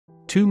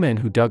2 men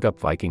who dug up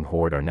Viking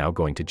hoard are now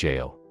going to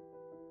jail.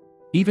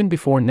 Even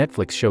before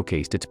Netflix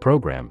showcased its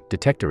program,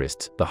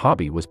 Detectorists, the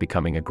hobby was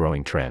becoming a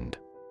growing trend.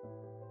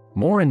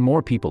 More and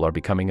more people are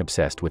becoming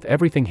obsessed with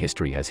everything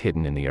history has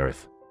hidden in the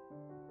earth.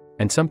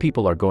 And some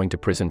people are going to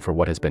prison for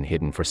what has been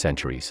hidden for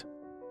centuries.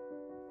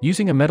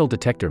 Using a metal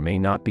detector may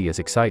not be as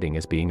exciting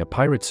as being a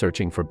pirate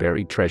searching for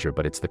buried treasure,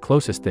 but it's the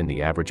closest thing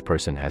the average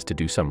person has to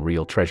do some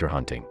real treasure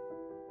hunting.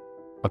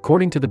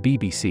 According to the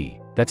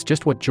BBC, that's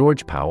just what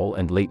George Powell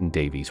and Leighton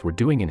Davies were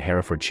doing in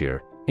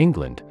Herefordshire,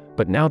 England,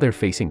 but now they're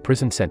facing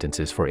prison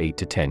sentences for 8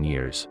 to 10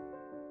 years.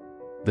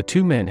 The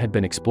 2 men had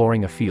been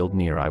exploring a field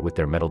nearby with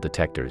their metal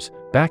detectors,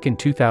 back in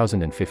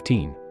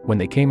 2015, when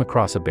they came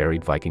across a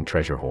buried Viking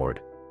treasure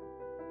hoard.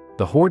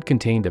 The hoard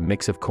contained a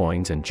mix of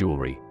coins and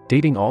jewelry,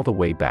 dating all the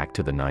way back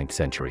to the 9th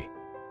century.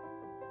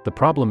 The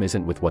problem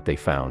isn't with what they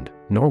found,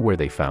 nor where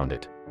they found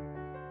it.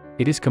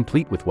 It is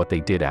complete with what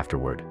they did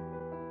afterward.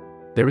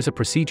 There is a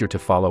procedure to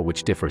follow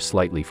which differs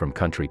slightly from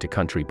country to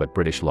country, but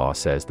British law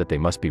says that they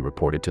must be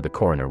reported to the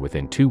coroner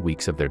within 2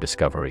 weeks of their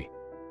discovery.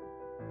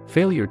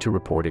 Failure to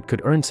report it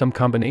could earn some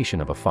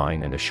combination of a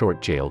fine and a short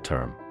jail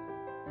term.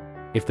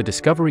 If the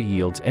discovery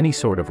yields any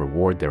sort of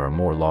reward, there are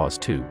more laws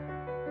too.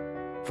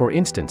 For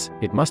instance,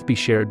 it must be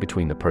shared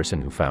between the person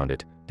who found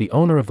it, the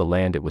owner of the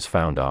land it was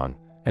found on,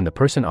 and the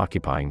person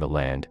occupying the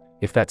land,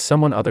 if that's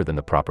someone other than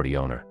the property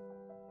owner.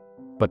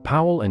 But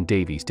Powell and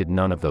Davies did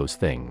none of those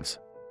things.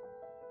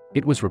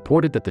 It was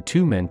reported that the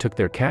 2 men took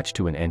their catch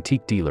to an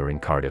antique dealer in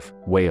Cardiff,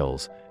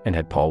 Wales, and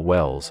had Paul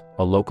Wells,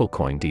 a local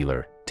coin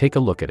dealer, take a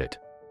look at it.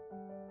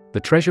 The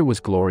treasure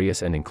was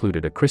glorious and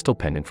included a crystal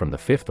pendant from the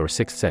 5th or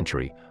 6th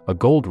century, a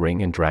gold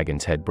ring and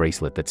dragon's head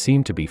bracelet that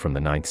seemed to be from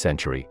the 9th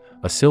century,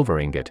 a silver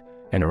ingot,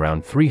 and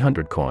around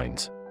 300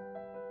 coins.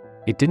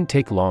 It didn't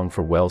take long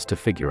for Wells to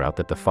figure out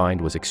that the find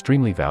was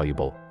extremely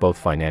valuable, both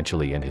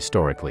financially and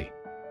historically.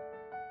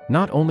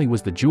 Not only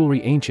was the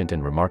jewelry ancient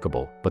and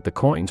remarkable, but the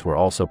coins were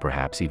also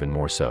perhaps even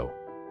more so.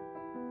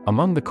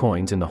 Among the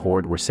coins in the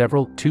hoard were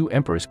several 2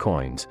 emperors'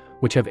 coins,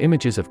 which have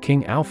images of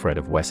King Alfred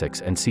of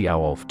Wessex and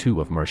Ceolwulf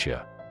II of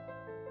Mercia.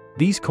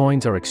 These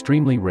coins are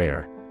extremely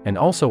rare, and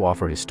also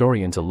offer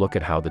historians a look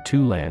at how the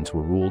 2 lands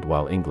were ruled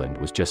while England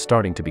was just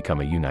starting to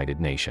become a united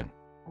nation.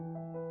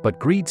 But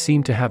greed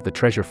seemed to have the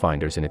treasure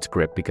finders in its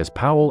grip because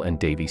Powell and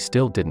Davies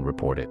still didn't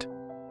report it.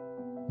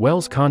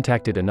 Wells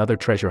contacted another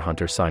treasure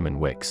hunter, Simon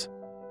Wicks.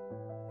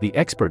 The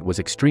expert was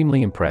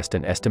extremely impressed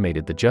and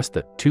estimated that just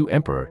the 2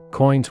 emperor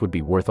coins would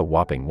be worth a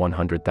whopping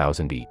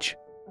 100,000 each.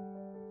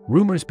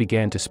 Rumors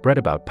began to spread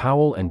about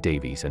Powell and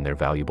Davies and their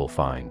valuable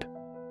find.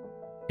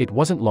 It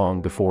wasn't long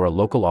before a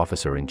local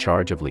officer in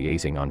charge of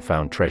liaising on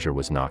found treasure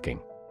was knocking.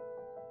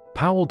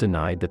 Powell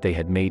denied that they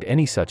had made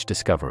any such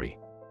discovery.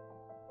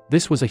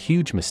 This was a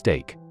huge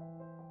mistake.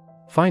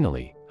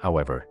 Finally,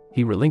 however,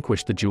 he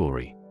relinquished the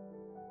jewelry.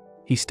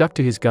 He stuck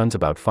to his guns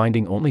about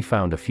finding only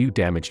found a few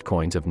damaged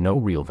coins of no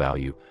real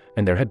value,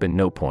 and there had been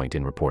no point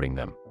in reporting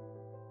them.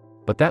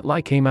 But that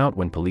lie came out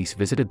when police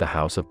visited the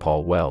house of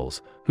Paul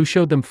Wells, who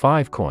showed them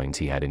 5 coins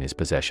he had in his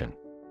possession.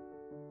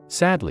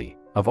 Sadly,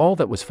 of all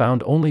that was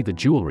found, only the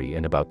jewelry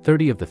and about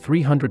 30 of the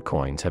 300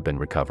 coins have been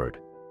recovered.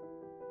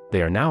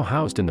 They are now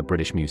housed in the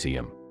British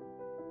Museum.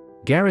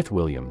 Gareth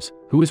Williams,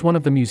 who is one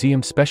of the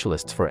museum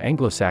specialists for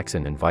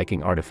Anglo-Saxon and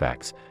Viking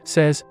artifacts,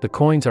 says the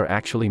coins are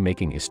actually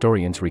making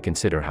historians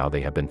reconsider how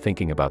they have been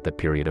thinking about that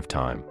period of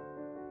time.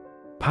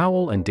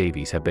 Powell and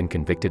Davies have been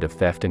convicted of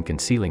theft and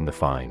concealing the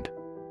find.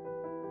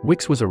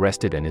 Wicks was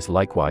arrested and is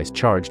likewise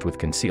charged with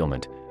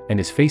concealment, and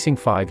is facing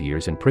 5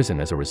 years in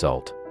prison as a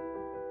result.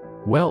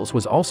 Wells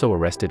was also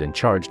arrested and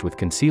charged with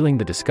concealing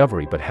the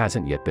discovery but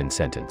hasn't yet been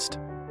sentenced.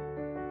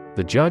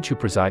 The judge who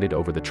presided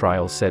over the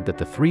trial said that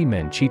the 3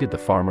 men cheated the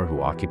farmer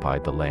who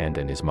occupied the land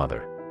and his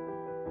mother,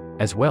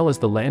 as well as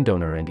the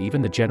landowner and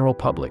even the general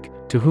public,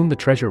 to whom the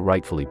treasure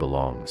rightfully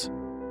belongs.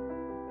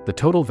 The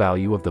total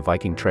value of the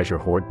Viking treasure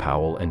hoard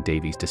Powell and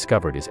Davies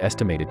discovered is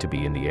estimated to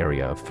be in the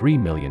area of £3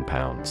 million.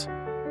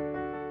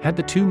 Had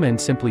the 2 men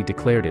simply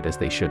declared it as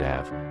they should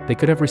have, they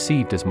could have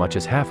received as much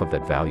as half of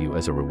that value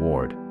as a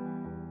reward.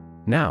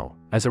 Now,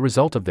 as a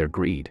result of their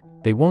greed,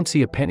 they won't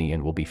see a penny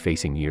and will be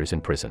facing years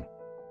in prison.